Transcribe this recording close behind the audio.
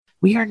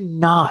We are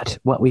not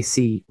what we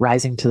see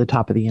rising to the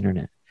top of the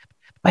internet.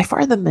 By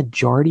far, the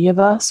majority of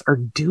us are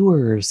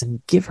doers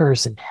and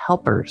givers and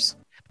helpers.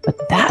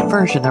 But that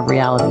version of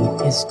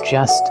reality is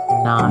just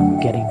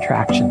not getting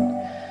traction.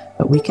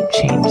 But we can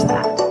change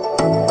that.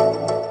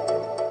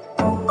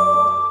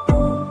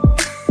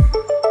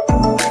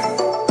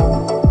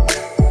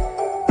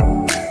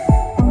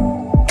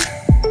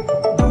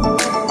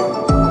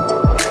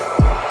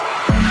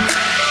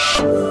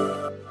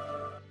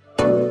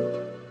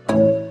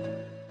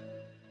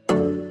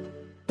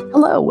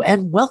 Hello,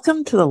 and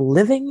welcome to the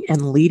Living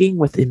and Leading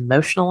with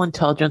Emotional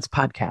Intelligence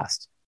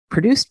podcast,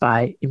 produced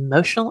by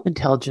Emotional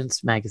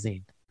Intelligence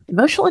Magazine.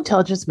 Emotional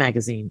Intelligence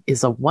Magazine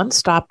is a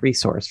one-stop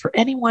resource for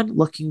anyone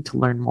looking to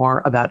learn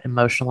more about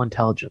emotional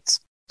intelligence.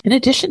 In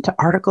addition to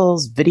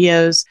articles,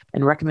 videos,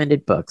 and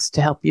recommended books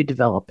to help you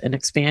develop and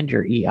expand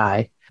your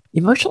EI,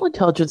 Emotional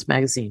Intelligence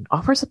Magazine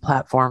offers a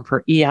platform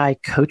for EI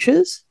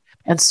coaches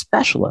and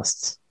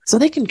specialists so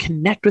they can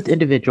connect with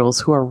individuals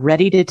who are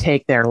ready to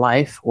take their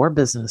life or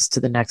business to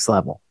the next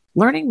level.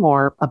 Learning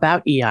more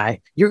about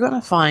EI, you're going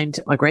to find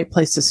a great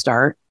place to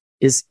start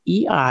is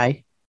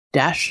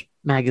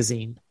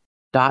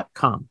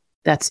ei-magazine.com.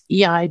 That's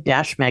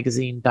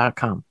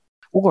ei-magazine.com.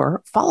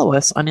 Or follow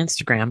us on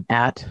Instagram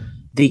at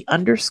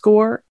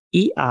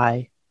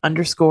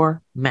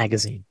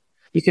 _EI_magazine.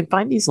 You can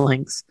find these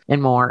links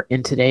and more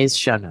in today's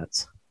show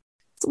notes.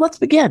 So let's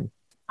begin.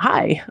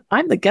 Hi,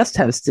 I'm the guest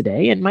host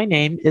today, and my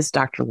name is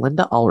Dr.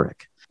 Linda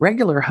Ulrich,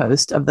 regular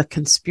host of the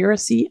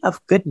Conspiracy of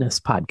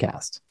Goodness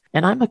podcast.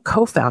 And I'm a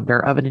co-founder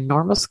of an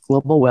enormous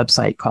global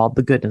website called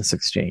The Goodness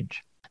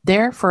Exchange.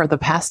 There, for the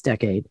past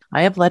decade,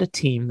 I have led a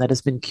team that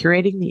has been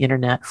curating the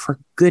internet for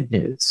good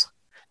news,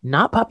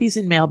 not puppies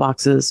in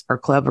mailboxes or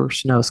clever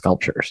snow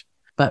sculptures,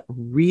 but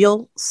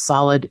real,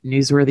 solid,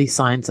 newsworthy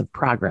signs of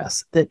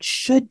progress that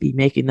should be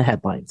making the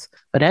headlines.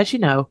 But as you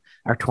know,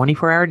 our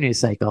 24-hour news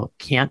cycle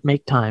can't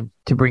make time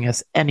to bring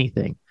us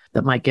anything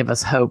that might give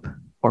us hope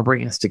or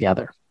bring us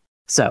together.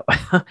 So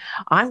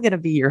I'm going to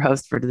be your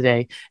host for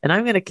today, and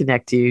I'm going to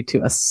connect you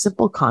to a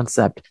simple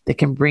concept that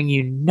can bring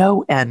you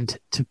no end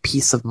to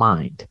peace of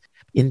mind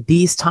in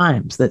these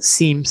times that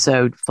seem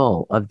so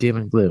full of doom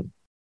and gloom.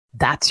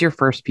 That's your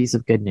first piece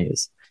of good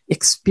news.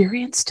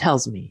 Experience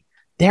tells me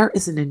there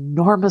is an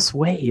enormous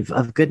wave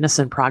of goodness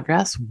and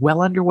progress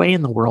well underway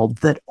in the world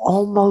that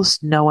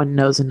almost no one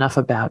knows enough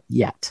about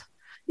yet.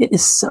 It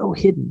is so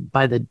hidden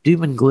by the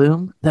doom and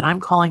gloom that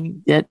I'm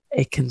calling it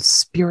a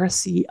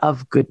conspiracy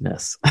of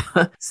goodness.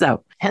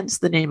 So hence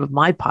the name of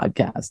my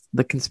podcast,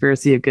 the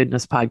Conspiracy of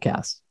Goodness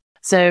podcast.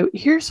 So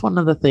here's one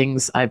of the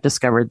things I've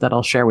discovered that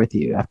I'll share with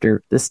you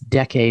after this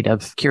decade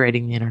of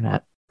curating the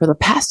internet. For the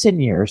past 10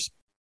 years,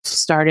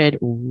 started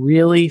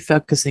really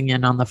focusing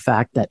in on the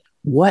fact that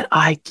what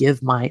I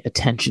give my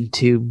attention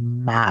to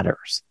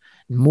matters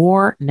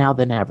more now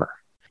than ever.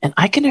 And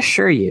I can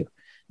assure you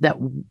that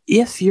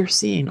if you're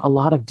seeing a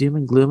lot of doom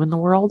and gloom in the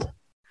world,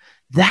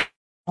 that's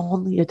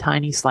only a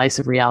tiny slice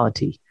of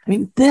reality. I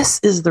mean, this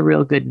is the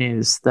real good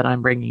news that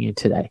I'm bringing you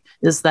today,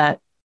 is that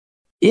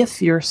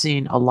if you're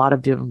seeing a lot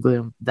of doom and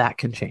gloom, that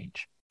can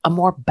change. A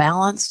more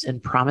balanced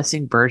and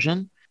promising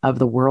version of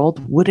the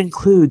world would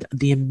include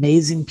the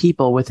amazing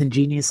people with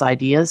ingenious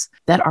ideas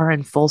that are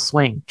in full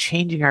swing,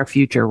 changing our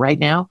future right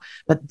now.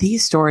 But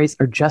these stories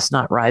are just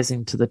not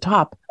rising to the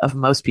top of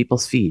most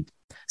people's feed.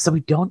 So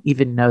we don't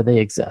even know they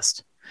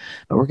exist.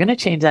 But we're going to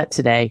change that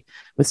today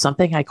with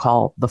something I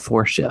call the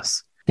 4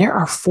 shifts. There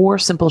are 4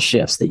 simple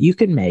shifts that you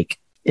can make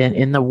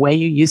in the way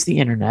you use the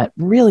internet,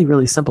 really,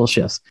 really simple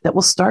shifts that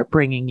will start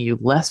bringing you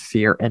less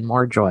fear and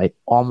more joy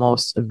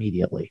almost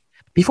immediately.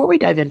 Before we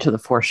dive into the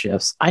 4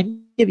 shifts, I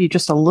give you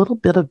just a little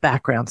bit of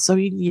background so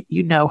you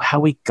know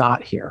how we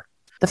got here.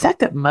 The fact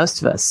that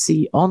most of us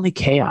see only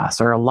chaos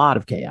or a lot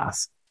of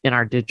chaos in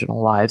our digital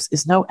lives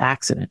is no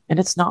accident, and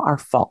it's not our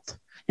fault.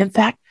 In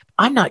fact,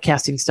 I'm not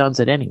casting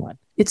stones at anyone.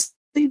 It's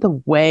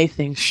the way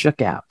things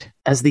shook out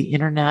as the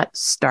internet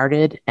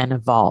started and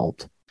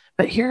evolved.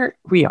 But here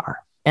we are.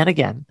 And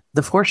again,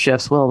 the 4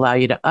 shifts will allow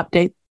you to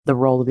update the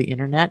role of the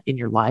internet in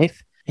your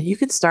life. And you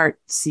can start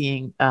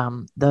seeing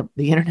the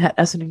internet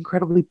as an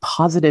incredibly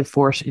positive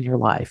force in your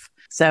life.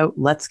 So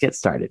let's get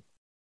started.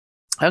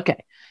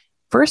 Okay.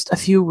 First, a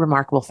few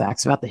remarkable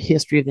facts about the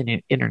history of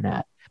the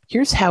internet.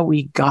 Here's how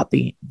we got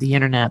the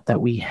internet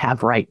that we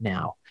have right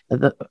now,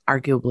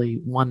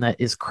 arguably one that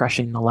is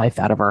crushing the life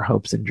out of our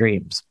hopes and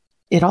dreams.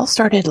 It all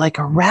started like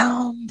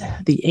around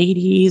the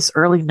 80s,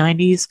 early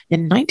 90s.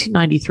 In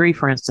 1993,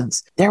 for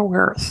instance, there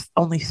were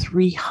only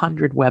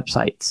 300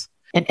 websites.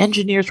 And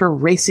engineers were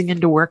racing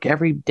into work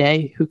every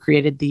day who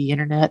created the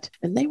internet.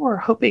 And they were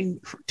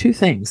hoping for 2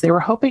 things. They were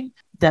hoping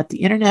that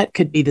the internet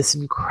could be this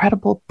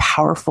incredible,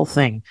 powerful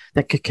thing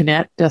that could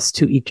connect us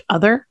to each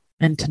other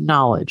and to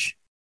knowledge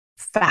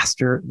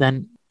faster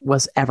than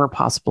was ever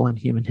possible in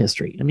human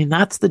history. I mean,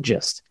 that's the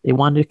gist. They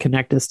wanted to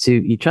connect us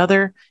to each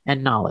other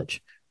and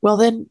knowledge. Well,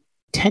 then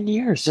 10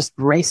 years just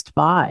raced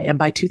by. And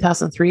by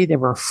 2003, there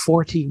were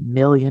 40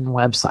 million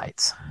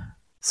websites.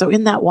 So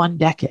in that one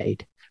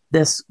decade,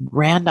 this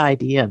grand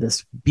idea,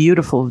 this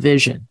beautiful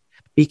vision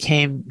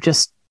became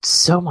just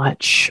so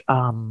much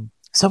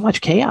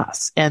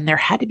chaos, and there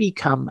had to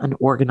become an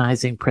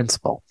organizing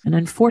principle. And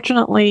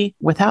unfortunately,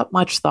 without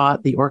much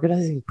thought, the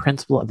organizing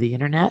principle of the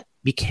internet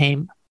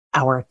became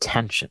our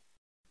attention.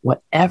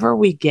 Whatever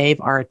we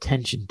gave our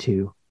attention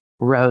to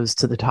rose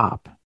to the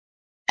top.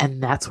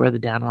 And that's where the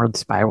downward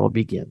spiral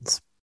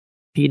begins.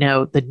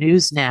 The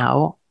news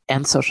now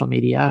and social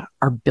media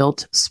are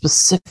built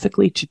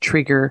specifically to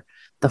trigger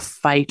the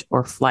fight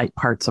or flight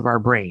parts of our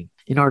brain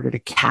in order to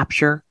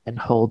capture and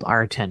hold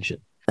our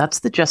attention. That's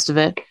the gist of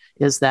it,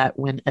 is that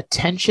when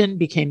attention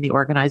became the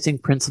organizing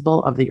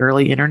principle of the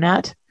early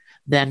internet,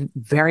 then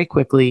very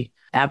quickly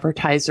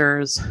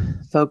advertisers,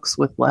 folks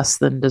with less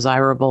than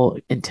desirable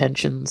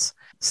intentions,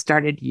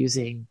 started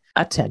using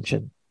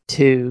attention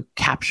to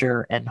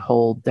capture and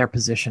hold their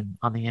position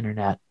on the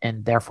internet,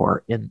 and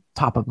therefore in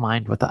top of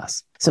mind with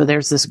us. So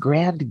there's this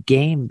grand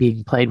game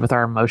being played with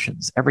our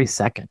emotions every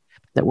second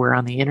that we're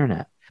on the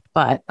internet.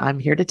 But I'm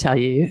here to tell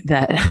you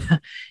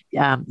that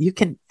you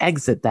can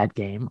exit that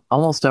game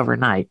almost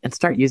overnight and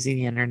start using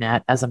the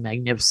internet as a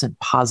magnificent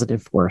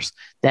positive force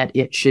that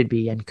it should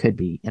be and could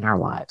be in our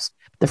lives.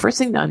 The first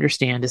thing to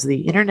understand is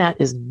the internet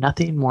is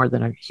nothing more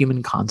than a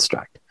human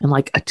construct. And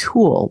like a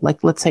tool,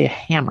 like let's say a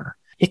hammer,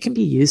 it can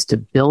be used to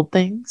build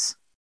things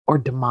or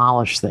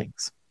demolish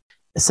things.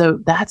 So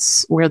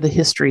that's where the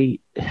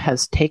history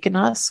has taken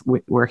us.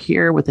 We're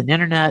here with an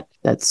internet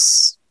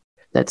that's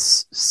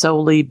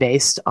solely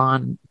based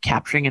on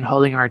capturing and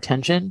holding our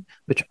attention,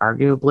 which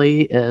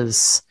arguably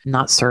is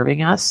not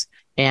serving us.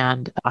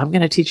 And I'm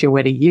going to teach you a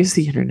way to use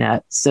the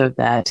internet so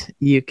that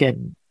you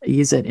can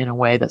use it in a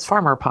way that's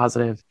far more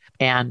positive,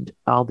 and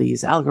all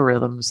these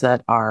algorithms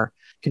that are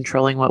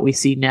controlling what we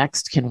see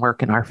next can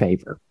work in our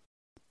favor.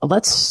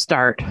 Let's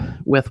start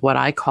with what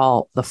I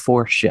call the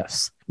 4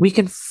 shifts. We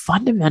can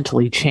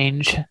fundamentally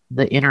change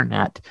the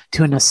internet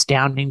to an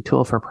astounding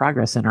tool for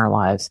progress in our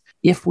lives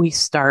if we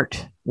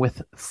start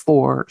with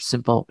 4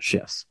 simple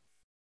shifts.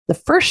 The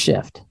first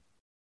shift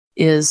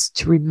is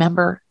to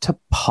remember to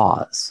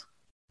pause.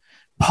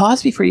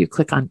 Pause before you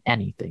click on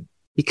anything,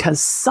 because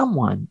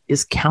someone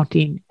is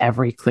counting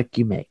every click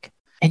you make,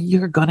 and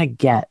you're going to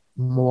get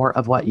more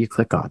of what you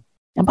click on.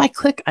 And by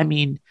click, I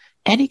mean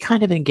any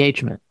kind of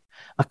engagement.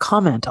 A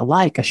comment, a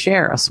like, a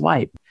share, a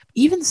swipe.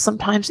 Even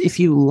sometimes if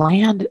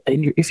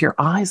if your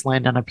eyes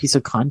land on a piece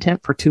of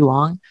content for too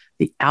long,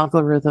 the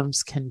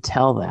algorithms can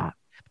tell that.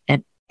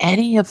 And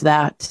any of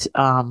that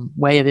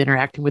way of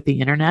interacting with the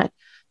internet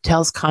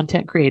tells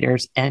content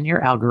creators and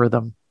your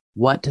algorithm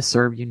what to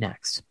serve you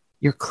next.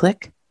 Your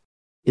click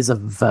is a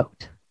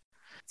vote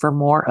for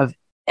more of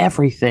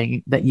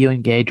everything that you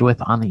engage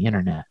with on the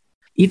internet,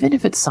 even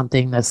if it's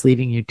something that's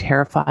leaving you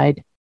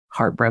terrified,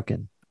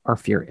 heartbroken, or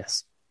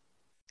furious.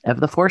 Of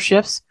the 4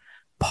 shifts,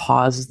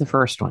 pause is the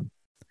first one.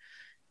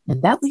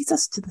 And that leads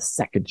us to the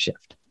second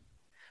shift.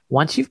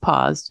 Once you've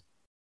paused,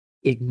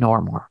 ignore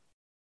more.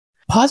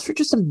 Pause for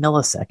just a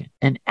millisecond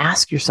and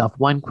ask yourself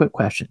one quick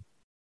question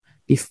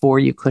before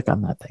you click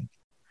on that thing.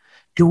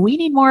 Do we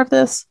need more of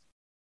this?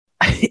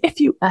 If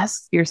you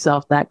ask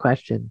yourself that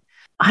question,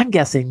 I'm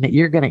guessing that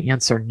you're going to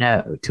answer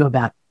no to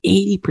about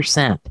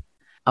 80%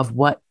 of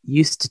what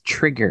used to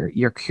trigger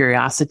your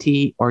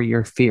curiosity or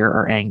your fear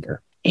or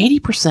anger.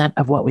 80%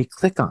 of what we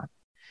click on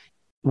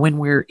when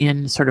we're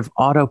in sort of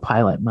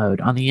autopilot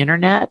mode on the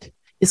internet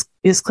is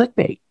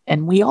clickbait.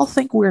 And we all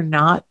think we're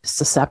not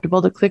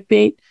susceptible to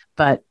clickbait,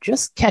 but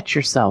just catch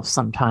yourself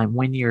sometime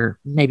when you're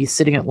maybe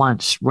sitting at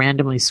lunch,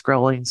 randomly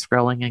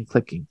scrolling and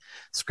clicking,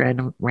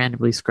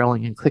 randomly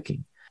scrolling and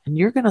clicking. And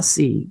you're going to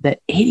see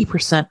that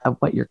 80% of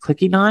what you're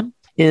clicking on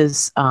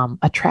is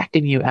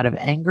attracting you out of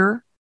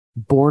anger,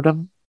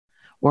 boredom,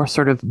 or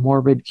sort of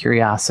morbid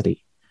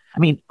curiosity. I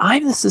mean,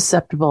 I'm as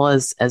susceptible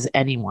as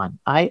anyone.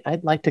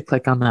 I'd like to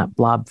click on that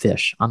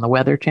blobfish on the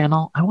Weather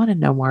Channel. I want to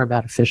know more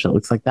about a fish that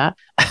looks like that.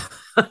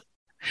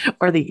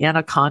 Or the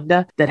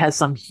anaconda that has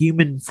some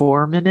human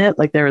form in it,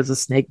 like there is a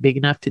snake big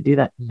enough to do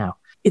that. No,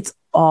 it's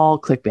all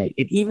clickbait.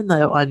 And even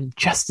though I'm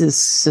just as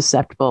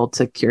susceptible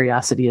to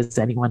curiosity as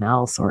anyone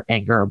else, or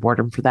anger or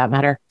boredom for that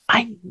matter,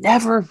 I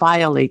never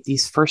violate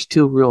these first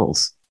 2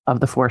 rules of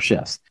the 4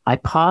 shifts. I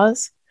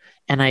pause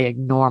and I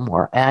ignore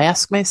more. I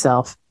ask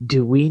myself,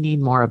 do we need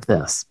more of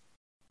this?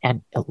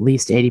 And at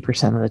least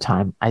 80% of the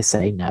time I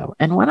say no.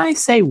 And when I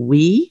say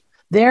we,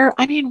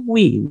 I mean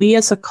we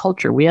as a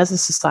culture, we as a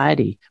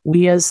society,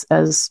 we as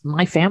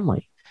my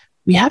family,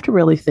 we have to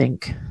really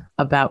think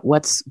about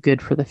what's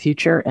good for the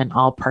future, and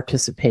all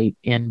participate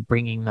in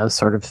bringing those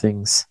sort of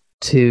things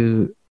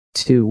to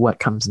what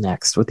comes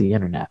next with the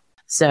internet.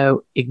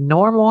 So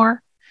ignore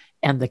more,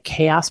 and the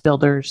chaos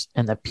builders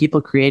and the people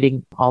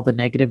creating all the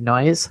negative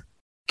noise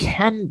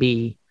can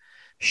be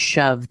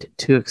shoved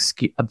to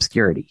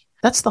obscurity.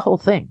 That's the whole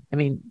thing. I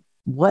mean,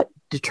 what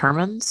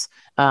determines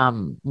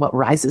what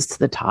rises to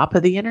the top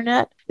of the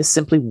internet is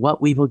simply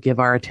what we will give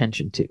our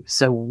attention to.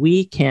 So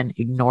we can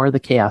ignore the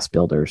chaos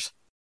builders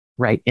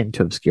right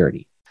into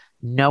obscurity.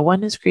 No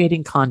one is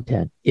creating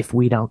content if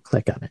we don't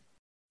click on it.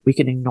 We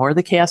can ignore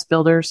the chaos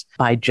builders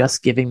by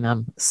just giving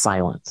them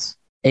silence,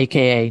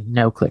 aka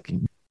no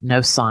clicking.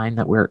 no sign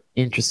that we're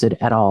interested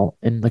at all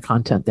in the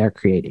content they're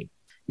creating.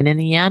 And in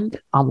the end,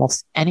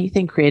 almost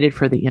anything created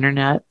for the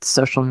internet,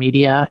 social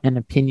media, and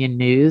opinion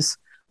news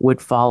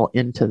would fall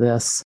into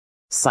this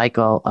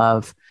cycle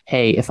of,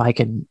 hey, if I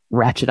can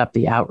ratchet up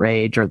the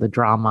outrage or the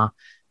drama,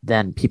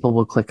 then people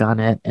will click on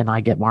it and I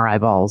get more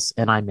eyeballs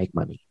and I make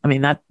money. I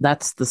mean,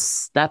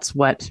 that's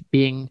what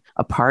being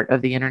a part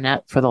of the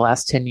internet for the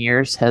last 10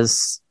 years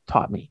has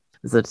taught me,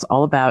 is that it's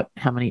all about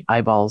how many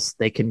eyeballs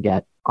they can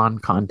get on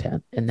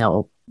content. And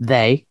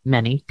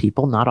many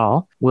people, not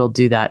all, will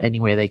do that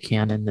any way they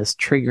can. And this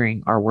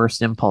triggering our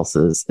worst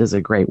impulses is a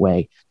great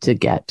way to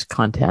get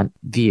content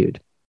viewed.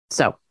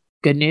 So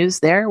good news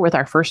there with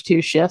our first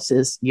two shifts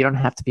is you don't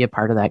have to be a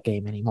part of that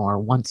game anymore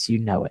once you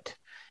know it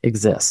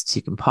exists.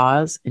 You can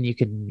pause and you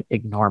can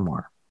ignore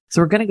more.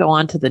 So we're going to go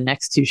on to the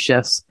next two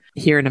shifts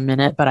here in a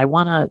minute, but I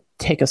want to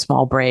take a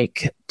small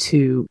break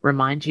to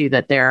remind you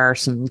that there are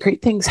some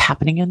great things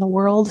happening in the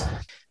world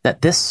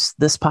that this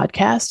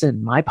podcast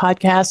and my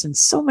podcast and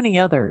so many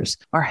others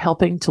are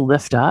helping to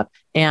lift up.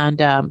 And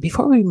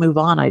before we move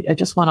on, I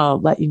just want to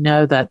let you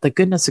know that the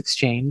Goodness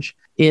Exchange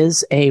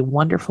is a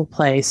wonderful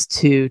place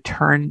to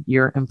turn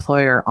your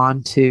employer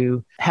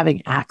onto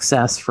having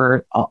access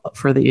for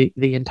the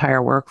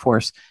entire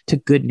workforce to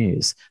good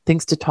news,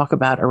 things to talk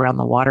about around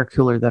the water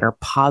cooler that are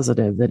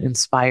positive, that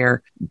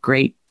inspire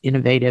great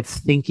innovative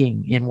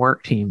thinking in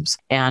work teams.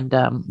 And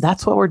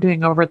that's what we're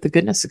doing over at the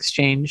Goodness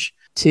Exchange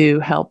to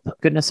help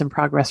Goodness in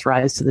Progress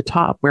rise to the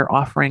top. We're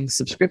offering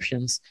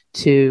subscriptions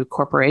to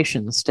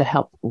corporations to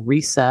help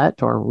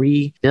reset or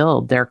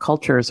rebuild their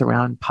cultures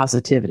around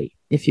positivity.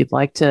 If you'd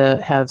like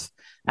to have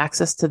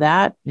access to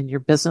that in your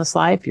business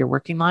life, your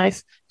working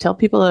life, tell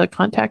people to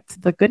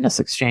contact the Goodness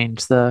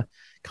Exchange. The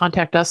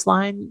contact us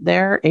line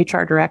there,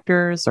 HR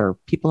directors or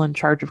people in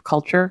charge of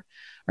culture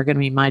are going to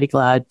be mighty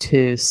glad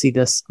to see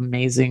this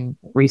amazing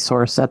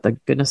resource at the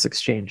Goodness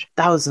Exchange.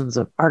 Thousands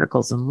of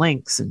articles and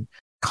links and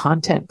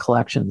content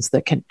collections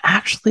that can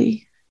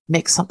actually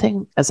make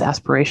something as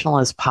aspirational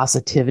as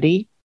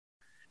positivity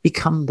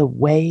become the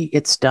way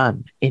it's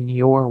done in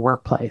your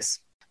workplace.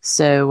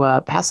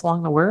 So pass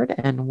along the word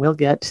and we'll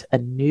get a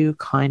new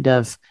kind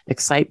of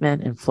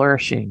excitement and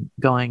flourishing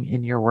going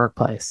in your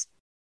workplace.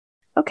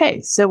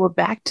 Okay, so we're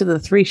back to the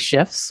three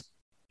shifts.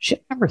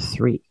 Shift number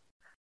 3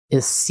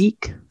 is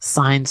seek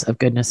signs of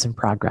goodness in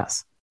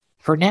progress.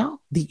 For now,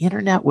 the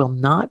internet will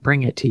not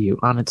bring it to you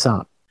on its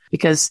own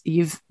because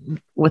you've,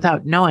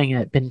 without knowing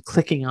it, been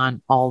clicking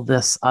on all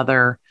this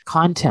other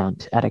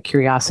content out of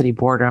curiosity,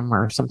 boredom,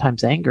 or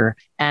sometimes anger.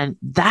 And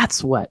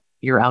that's what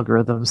your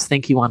algorithms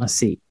think you want to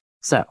see.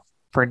 So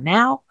for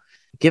now,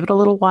 give it a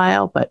little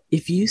while, but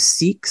if you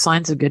seek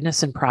signs of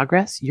goodness in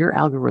progress, your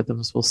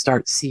algorithms will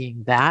start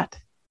seeing that,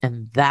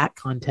 and that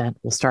content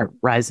will start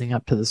rising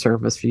up to the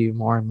surface for you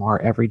more and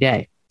more every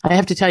day. I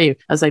have to tell you,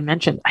 as I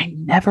mentioned, I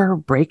never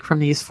break from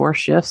these 4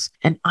 shifts,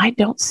 and I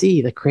don't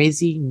see the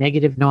crazy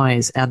negative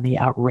noise and the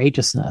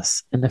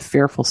outrageousness and the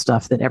fearful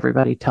stuff that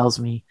everybody tells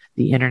me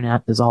the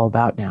internet is all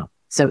about now.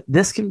 So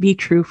this can be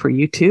true for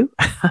you too.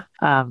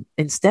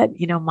 Instead,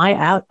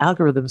 my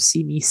algorithms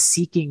see me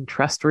seeking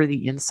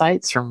trustworthy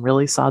insights from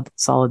really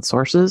solid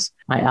sources.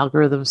 My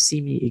algorithms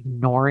see me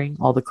ignoring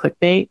all the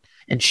clickbait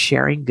and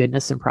sharing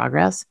goodness in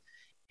progress.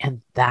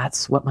 And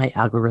that's what my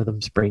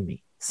algorithms bring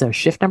me. So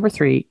shift number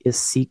 3 is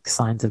seek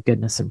signs of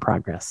goodness in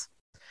progress.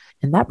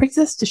 And that brings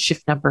us to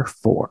shift number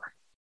 4,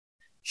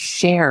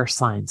 share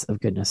signs of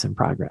goodness in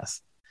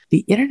progress. The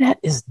internet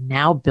is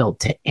now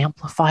built to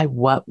amplify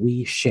what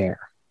we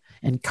share.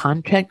 And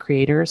content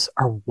creators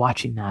are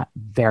watching that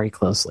very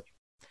closely.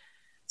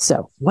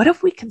 So what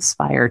if we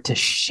conspire to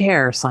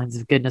share signs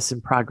of goodness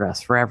in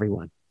progress for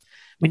everyone?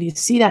 When you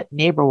see that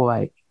neighbor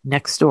boy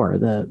next door,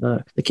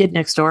 the kid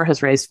next door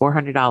has raised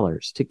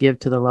 $400 to give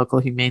to the local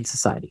Humane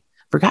Society.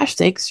 For gosh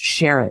sakes,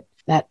 share it.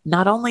 That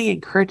not only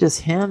encourages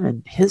him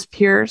and his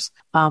peers,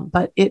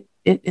 but it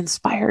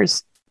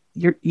inspires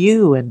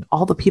you and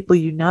all the people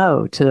you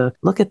know to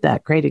look at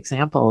that great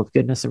example of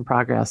goodness in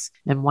progress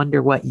and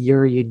wonder what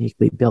you're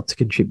uniquely built to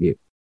contribute.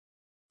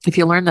 If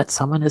you learn that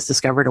someone has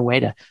discovered a way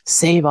to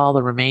save all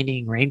the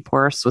remaining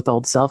rainforests with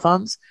old cell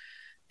phones,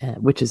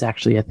 which is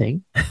actually a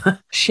thing,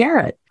 share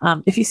it.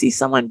 If you see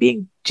someone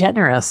being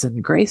generous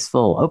and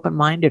graceful,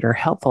 open-minded, or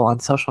helpful on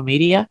social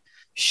media,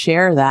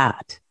 share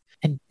that.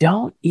 And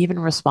don't even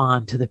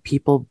respond to the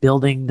people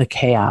building the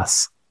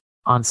chaos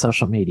on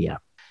social media.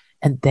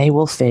 And they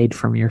will fade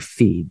from your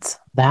feeds.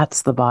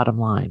 That's the bottom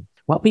line.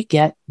 What we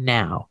get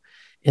now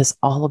is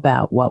all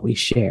about what we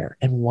share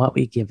and what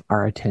we give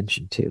our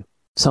attention to.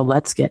 So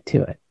let's get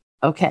to it.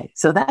 Okay,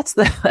 so that's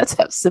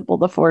how simple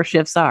the 4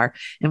 shifts are.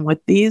 And with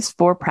these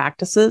 4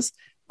 practices,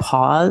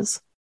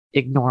 pause,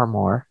 ignore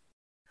more,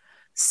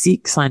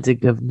 seek signs of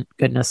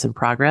goodness and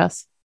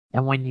progress,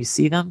 and when you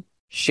see them,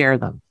 share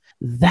them.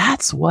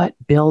 That's what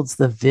builds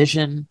the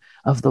vision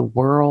of the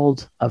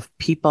world, of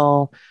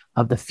people,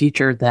 of the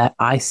future that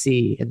I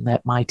see and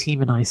that my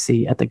team and I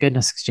see at the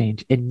Goodness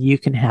Exchange. And you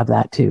can have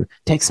that too.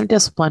 Take some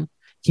discipline.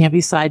 Can't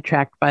be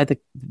sidetracked by the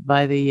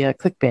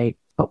clickbait.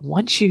 But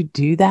once you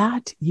do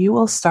that, you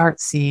will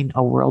start seeing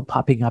a world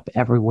popping up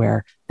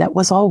everywhere that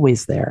was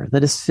always there,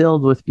 that is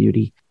filled with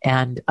beauty.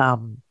 And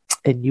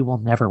you will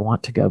never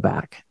want to go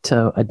back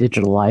to a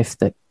digital life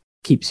that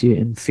keeps you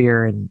in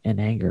fear and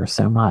anger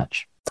so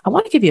much. I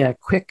want to give you a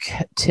quick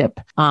tip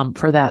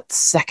for that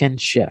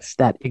second shift,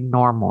 that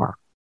ignore more.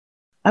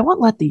 I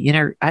won't let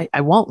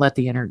I won't let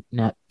the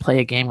internet play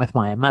a game with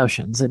my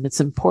emotions. And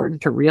it's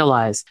important to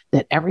realize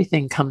that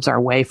everything comes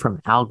our way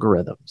from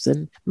algorithms.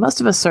 And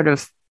most of us sort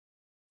of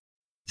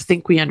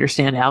think we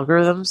understand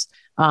algorithms,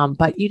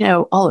 but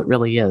all it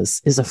really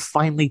is a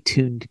finely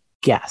tuned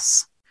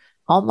guess.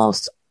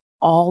 Almost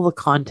all the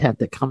content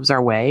that comes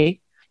our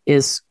way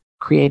is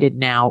created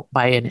now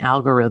by an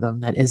algorithm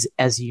that is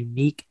as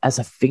unique as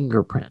a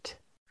fingerprint.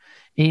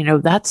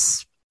 And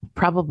that's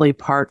probably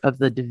part of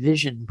the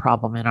division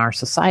problem in our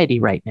society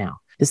right now,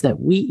 is that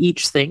we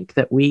each think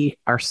that we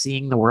are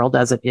seeing the world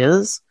as it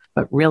is,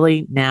 but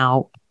really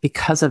now,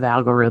 because of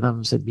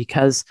algorithms and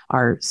because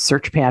our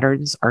search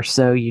patterns are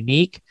so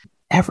unique,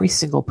 every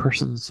single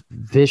person's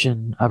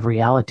vision of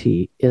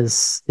reality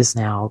is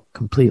now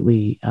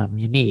completely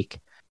unique.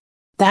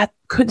 That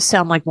could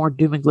sound like more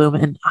doom and gloom,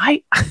 and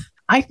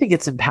I think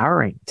it's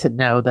empowering to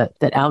know that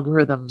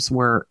algorithms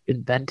were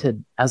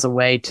invented as a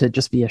way to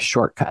just be a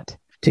shortcut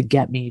to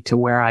get me to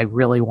where I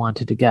really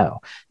wanted to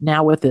go.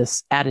 Now, with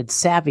this added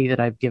savvy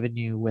that I've given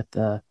you with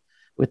the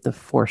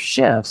 4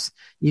 shifts,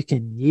 you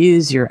can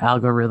use your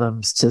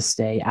algorithms to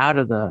stay out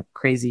of the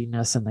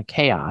craziness and the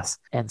chaos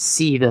and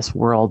see this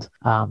world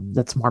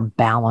that's more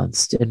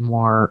balanced and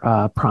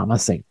more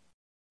promising.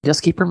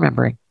 Just keep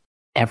remembering,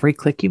 every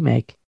click you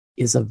make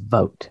is a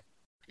vote.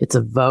 It's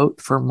a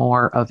vote for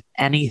more of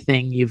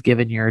anything you've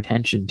given your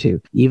attention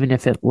to, even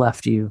if it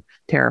left you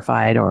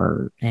terrified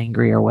or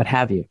angry or what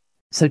have you.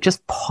 So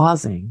just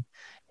pausing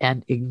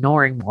and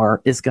ignoring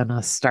more is going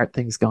to start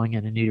things going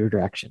in a new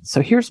direction.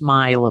 So here's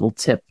my little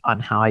tip on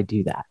how I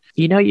do that.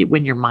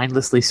 When you're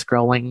mindlessly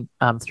scrolling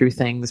through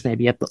things,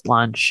 maybe at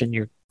lunch, and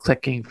you're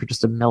clicking for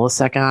just a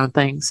millisecond on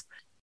things,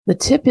 the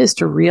tip is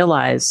to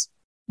realize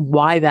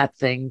why that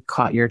thing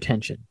caught your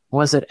attention.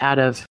 Was it out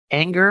of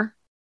anger,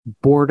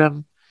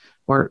 boredom,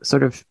 or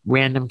sort of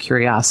random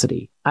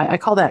curiosity? I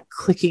call that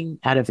clicking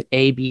out of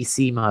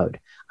ABC mode.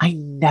 I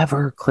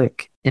never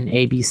click in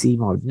ABC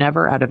mode,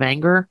 never out of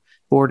anger,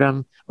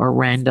 boredom, or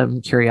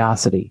random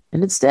curiosity.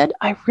 And instead,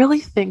 I really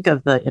think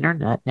of the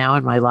internet now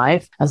in my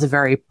life as a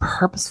very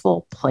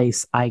purposeful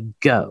place I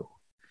go.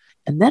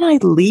 And then I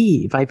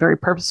leave. I very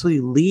purposefully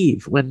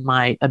leave when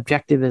my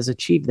objective is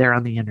achieved there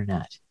on the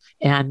internet.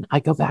 And I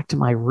go back to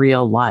my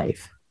real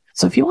life.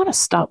 So if you want to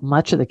stop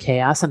much of the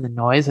chaos and the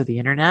noise of the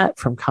internet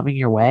from coming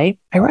your way,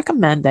 I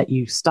recommend that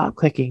you stop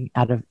clicking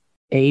out of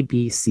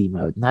ABC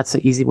mode. And that's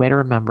an easy way to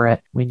remember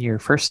it when you're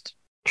first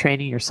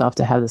training yourself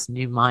to have this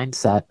new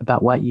mindset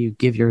about what you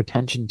give your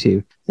attention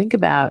to. Think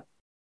about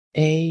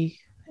A,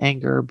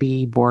 anger,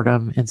 B,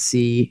 boredom, and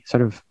C,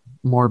 sort of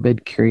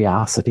morbid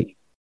curiosity.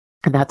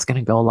 And that's going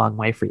to go a long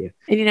way for you.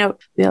 And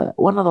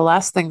one of the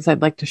last things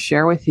I'd like to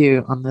share with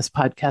you on this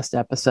podcast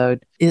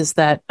episode is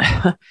that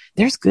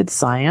there's good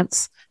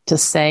science to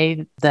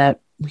say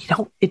that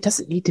it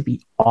doesn't need to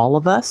be all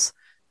of us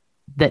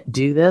that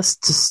do this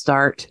to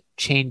start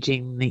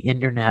changing the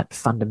internet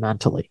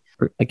fundamentally.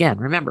 Again,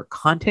 remember,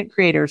 content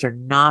creators are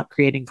not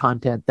creating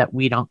content that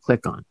we don't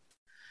click on.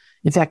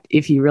 In fact,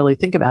 if you really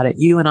think about it,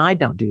 you and I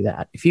don't do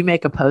that. If you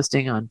make a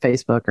posting on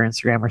Facebook or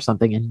Instagram or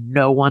something and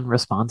no one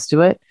responds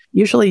to it,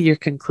 usually your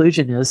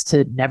conclusion is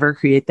to never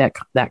create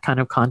that kind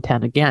of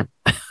content again.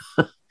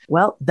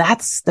 Well,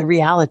 that's the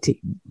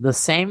reality. The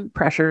same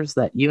pressures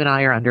that you and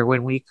I are under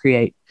when we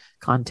create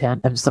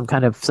content and some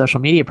kind of social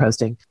media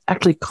posting,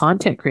 actually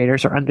content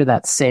creators are under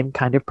that same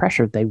kind of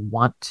pressure. They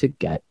want to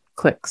get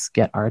clicks,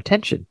 get our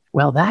attention.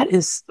 Well, that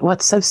is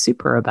what's so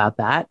super about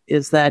that,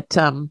 is that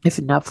if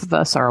enough of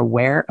us are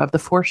aware of the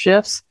 4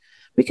 shifts,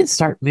 we can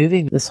start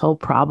moving this whole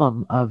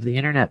problem of the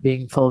internet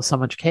being full of so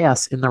much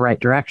chaos in the right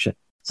direction.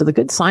 So the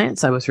good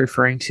science I was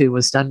referring to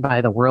was done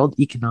by the World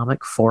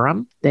Economic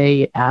Forum.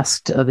 They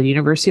asked the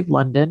University of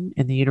London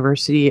and the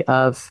University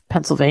of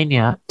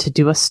Pennsylvania to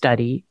do a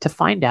study to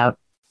find out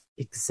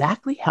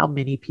exactly how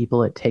many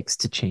people it takes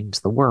to change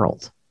the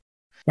world.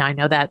 Now, I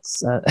know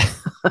that's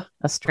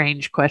a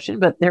strange question,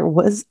 but there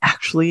was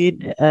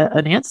actually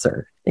an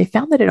answer. They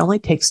found that it only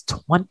takes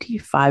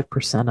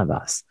 25% of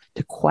us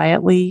to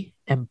quietly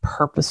and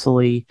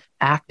purposefully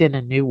act in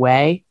a new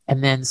way,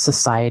 and then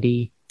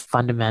society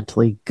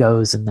fundamentally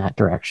goes in that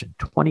direction.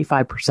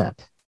 25%.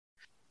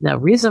 Now,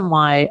 reason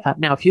why,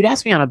 now, if you'd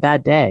asked me on a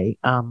bad day,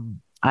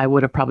 I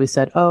would have probably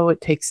said,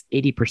 it takes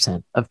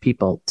 80% of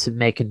people to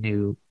make a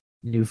new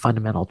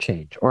fundamental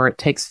change, or it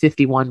takes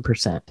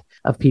 51%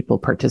 of people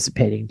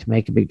participating to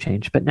make a big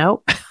change. But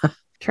no,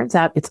 turns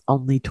out it's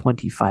only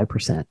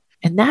 25%.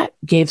 And that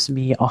gives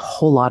me a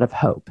whole lot of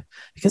hope,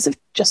 because if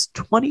just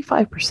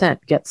 25%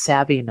 get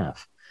savvy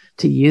enough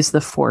to use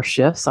the 4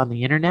 shifts on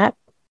the internet,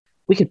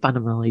 we could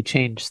fundamentally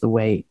change the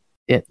way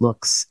it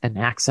looks and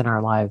acts in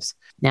our lives.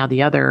 Now,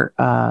 the other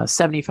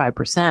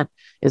 75%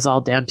 is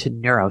all down to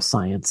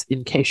neuroscience.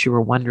 In case you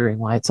were wondering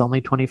why it's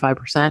only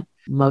 25%,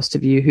 most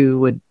of you who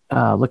would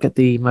look at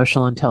the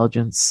Emotional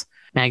Intelligence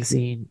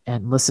magazine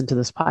and listen to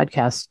this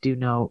podcast do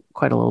know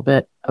quite a little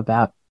bit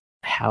about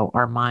how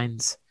our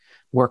minds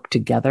work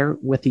together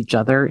with each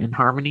other in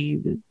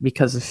harmony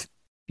because of,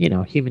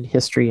 human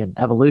history and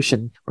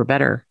evolution. We're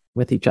better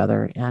with each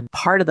other. And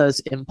part of those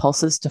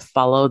impulses to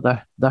follow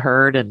the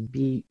herd and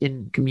be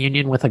in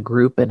communion with a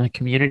group and a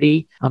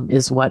community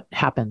is what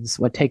happens,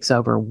 what takes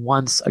over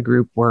once a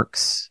group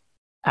works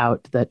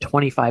out that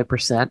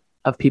 25%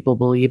 of people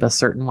believe a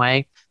certain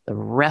way. The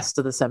rest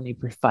of the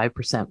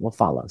 75% will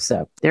follow.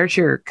 So there's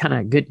your kind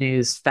of good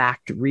news,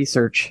 fact,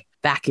 research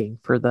backing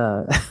for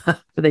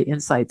the for the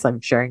insights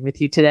I'm sharing with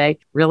you today.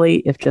 Really,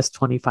 if just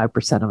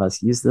 25% of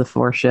us use the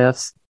 4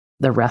 shifts,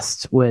 the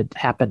rest would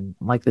happen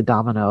like the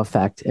domino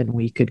effect, and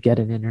we could get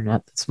an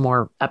internet that's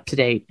more up to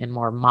date and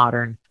more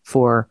modern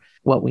for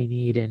what we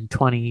need in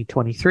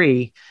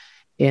 2023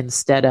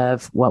 instead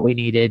of what we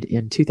needed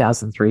in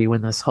 2003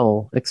 when this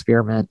whole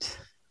experiment,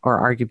 or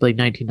arguably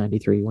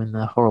 1993 when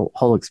the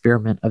whole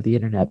experiment of the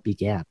internet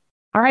began.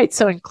 All right.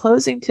 So in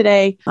closing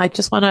today, I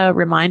just want to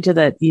remind you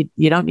that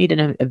you don't need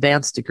an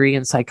advanced degree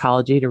in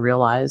psychology to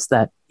realize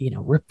that,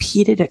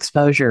 repeated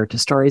exposure to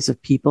stories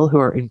of people who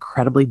are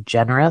incredibly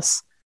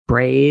generous,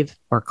 brave,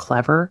 or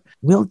clever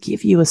will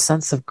give you a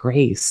sense of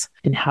grace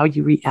in how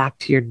you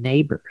react to your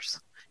neighbors,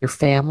 your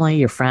family,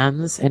 your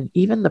friends, and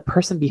even the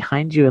person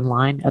behind you in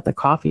line at the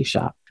coffee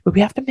shop. But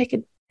we have to make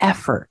an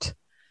effort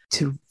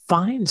to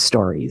find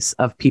stories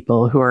of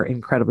people who are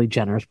incredibly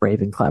generous,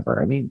 brave, and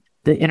clever. I mean,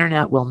 the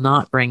internet will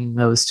not bring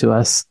those to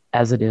us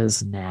as it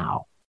is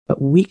now,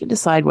 but we can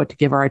decide what to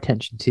give our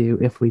attention to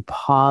if we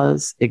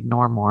pause,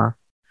 ignore more,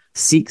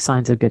 seek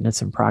signs of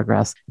goodness and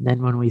progress, and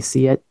then when we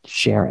see it,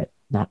 share it.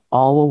 That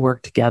all will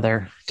work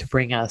together to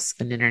bring us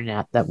an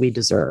internet that we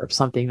deserve,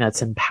 something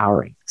that's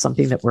empowering,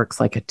 something that works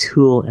like a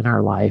tool in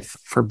our life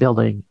for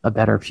building a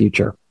better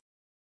future.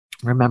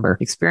 Remember,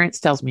 experience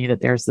tells me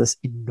that there's this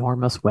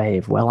enormous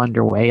wave well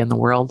underway in the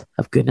world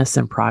of goodness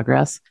and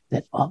progress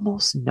that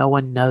almost no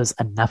one knows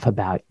enough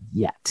about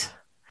yet.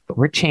 But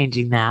we're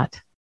changing that,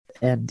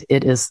 and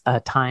it is a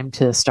time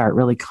to start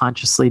really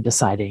consciously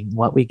deciding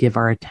what we give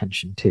our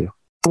attention to.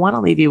 I want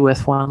to leave you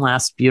with one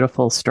last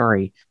beautiful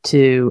story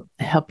to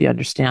help you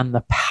understand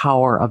the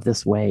power of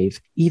this wave,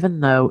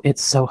 even though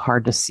it's so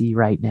hard to see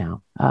right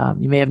now.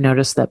 You may have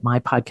noticed that my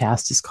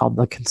podcast is called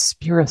the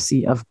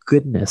Conspiracy of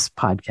Goodness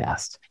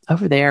podcast.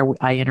 Over there,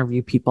 I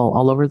interview people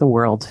all over the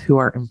world who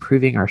are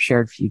improving our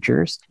shared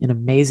futures in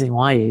amazing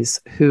ways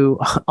who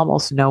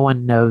almost no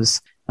one knows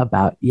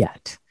about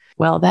yet.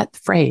 Well, that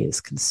phrase,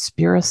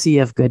 conspiracy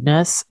of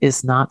goodness,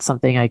 is not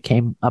something I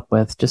came up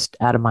with just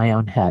out of my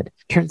own head.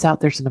 Turns out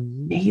there's an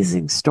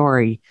amazing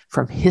story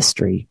from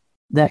history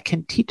that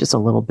can teach us a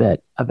little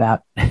bit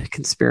about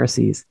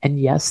conspiracies. And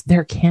yes,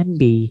 there can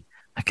be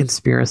a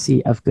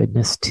conspiracy of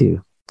goodness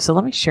too. So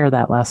let me share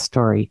that last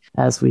story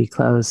as we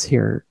close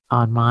here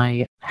on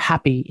my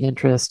happy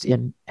interest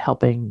in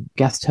helping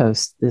guest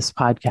host this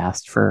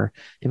podcast for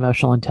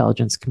Emotional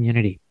Intelligence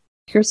Community.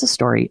 Here's the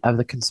story of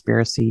the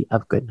conspiracy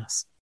of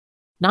goodness.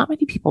 Not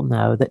many people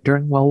know that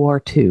during World War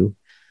II,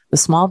 the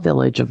small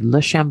village of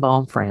Le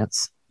Chambon,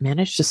 France,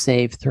 managed to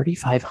save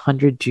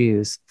 3,500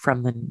 Jews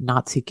from the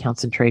Nazi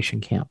concentration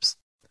camps.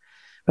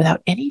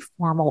 Without any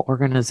formal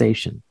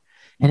organization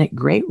and at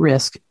great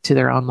risk to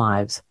their own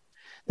lives,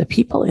 the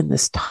people in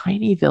this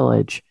tiny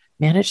village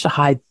managed to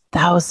hide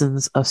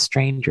thousands of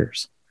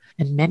strangers,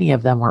 and many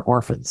of them were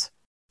orphans,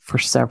 for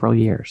several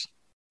years.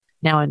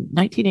 Now, in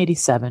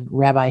 1987,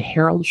 Rabbi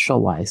Harold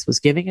Schulweis was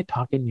giving a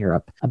talk in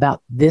Europe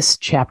about this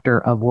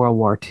chapter of World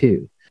War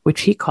II,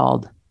 which he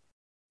called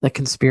the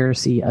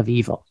conspiracy of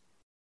evil.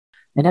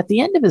 And at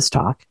the end of his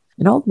talk,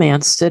 an old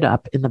man stood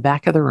up in the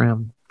back of the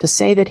room to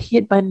say that he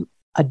had been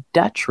a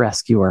Dutch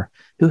rescuer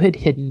who had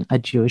hidden a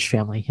Jewish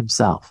family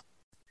himself.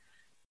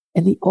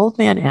 And the old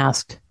man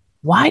asked,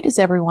 "Why does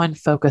everyone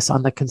focus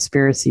on the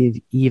conspiracy of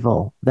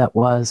evil that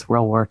was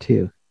World War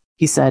II?"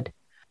 He said,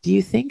 "Do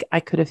you think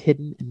I could have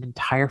hidden an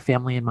entire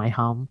family in my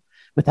home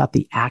without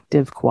the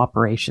active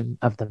cooperation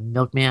of the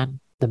milkman,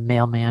 the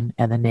mailman,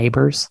 and the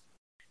neighbors?"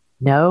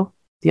 "No,"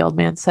 the old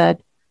man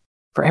said.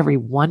 "For every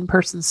one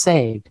person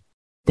saved,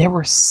 there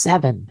were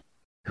 7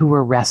 who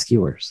were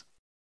rescuers."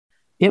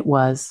 It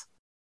was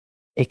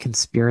a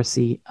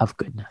conspiracy of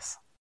goodness.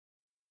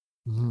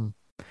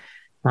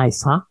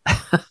 Nice, huh?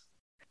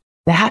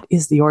 That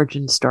is the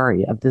origin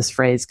story of this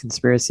phrase,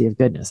 conspiracy of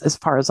goodness, as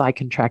far as I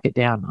can track it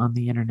down on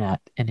the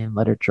internet and in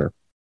literature.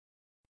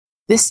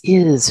 This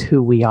is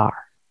who we are.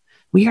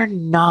 We are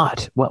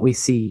not what we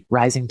see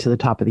rising to the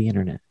top of the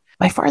internet.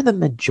 By far, the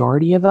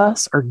majority of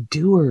us are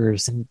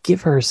doers and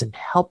givers and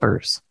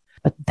helpers.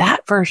 But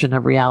that version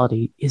of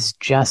reality is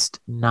just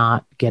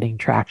not getting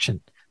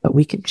traction. But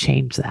we can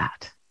change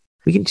that.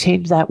 We can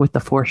change that with the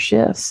 4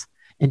 shifts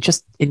and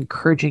just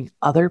encouraging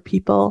other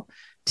people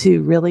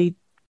to really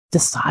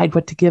decide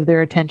what to give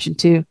their attention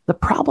to. The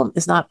problem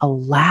is not a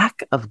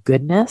lack of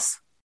goodness.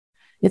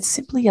 It's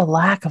simply a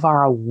lack of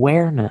our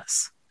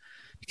awareness,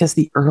 because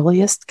the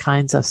earliest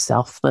kinds of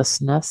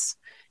selflessness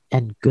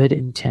and good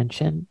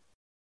intention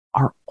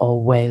are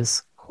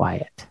always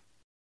quiet.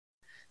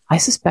 I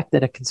suspect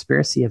that a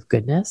conspiracy of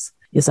goodness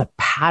is a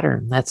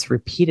pattern that's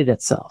repeated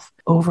itself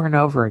over and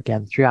over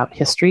again throughout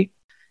history.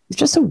 It's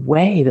just a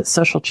way that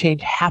social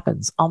change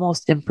happens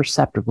almost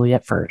imperceptibly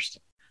at first,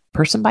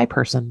 person by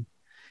person,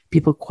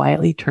 people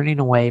quietly turning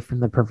away from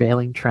the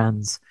prevailing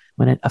trends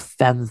when it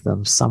offends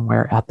them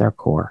somewhere at their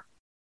core.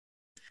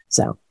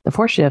 So the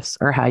 4 shifts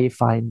are how you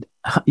find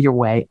your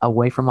way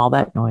away from all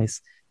that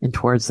noise and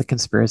towards the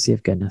conspiracy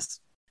of goodness.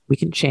 We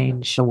can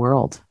change the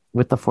world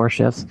with the 4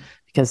 shifts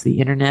because the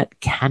internet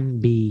can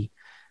be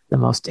the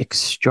most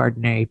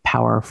extraordinary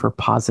power for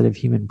positive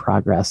human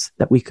progress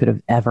that we could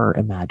have ever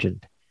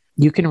imagined.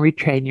 You can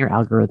retrain your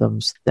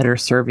algorithms that are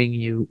serving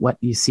you what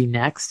you see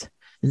next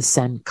and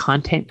send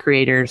content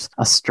creators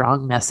a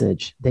strong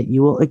message that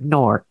you will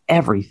ignore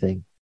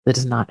everything that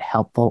is not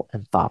helpful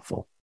and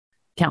thoughtful.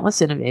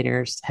 Countless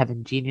innovators have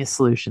ingenious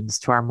solutions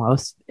to our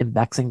most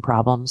vexing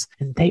problems,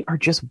 and they are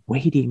just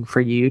waiting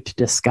for you to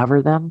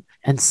discover them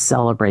and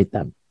celebrate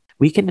them.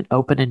 We can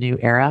open a new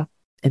era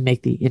and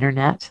make the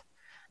internet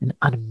an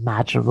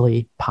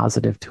unimaginably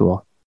positive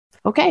tool.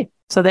 Okay,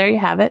 so there you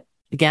have it.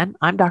 Again,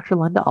 I'm Dr.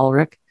 Linda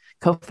Ulrich,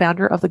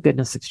 co-founder of the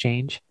Goodness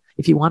Exchange.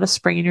 If you want to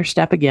spring in your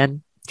step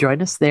again,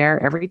 join us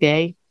there every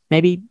day.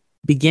 Maybe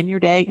begin your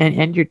day and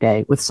end your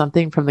day with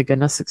something from the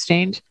Goodness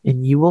Exchange,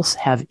 and you will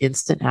have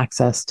instant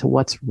access to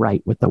what's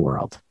right with the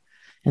world.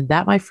 And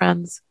that, my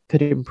friends,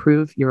 could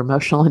improve your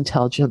emotional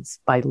intelligence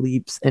by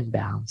leaps and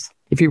bounds.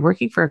 If you're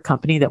working for a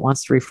company that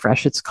wants to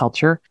refresh its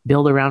culture,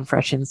 build around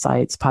fresh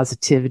insights,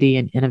 positivity,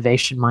 and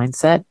innovation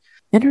mindset,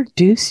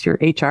 introduce your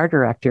HR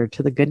director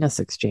to the Goodness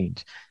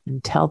Exchange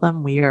and tell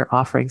them we are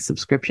offering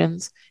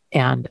subscriptions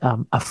and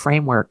a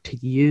framework to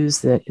use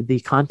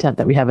the content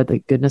that we have at the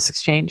Goodness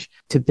Exchange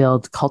to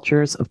build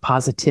cultures of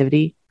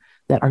positivity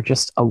that are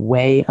just a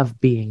way of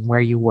being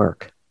where you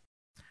work.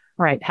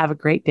 All right, have a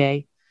great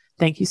day.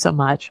 Thank you so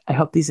much. I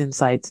hope these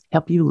insights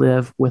help you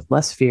live with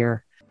less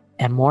fear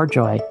and more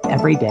joy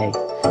every day,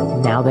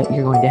 now that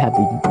you're going to have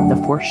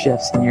the 4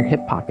 shifts in your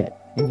hip pocket,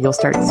 and you'll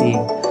start seeing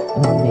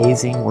an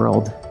amazing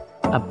world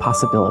of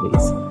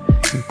possibilities.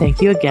 And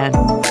thank you again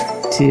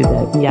to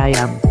the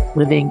EIM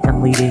Living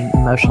and Leading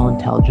Emotional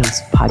Intelligence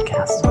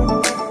podcast.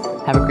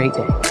 Have a great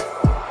day.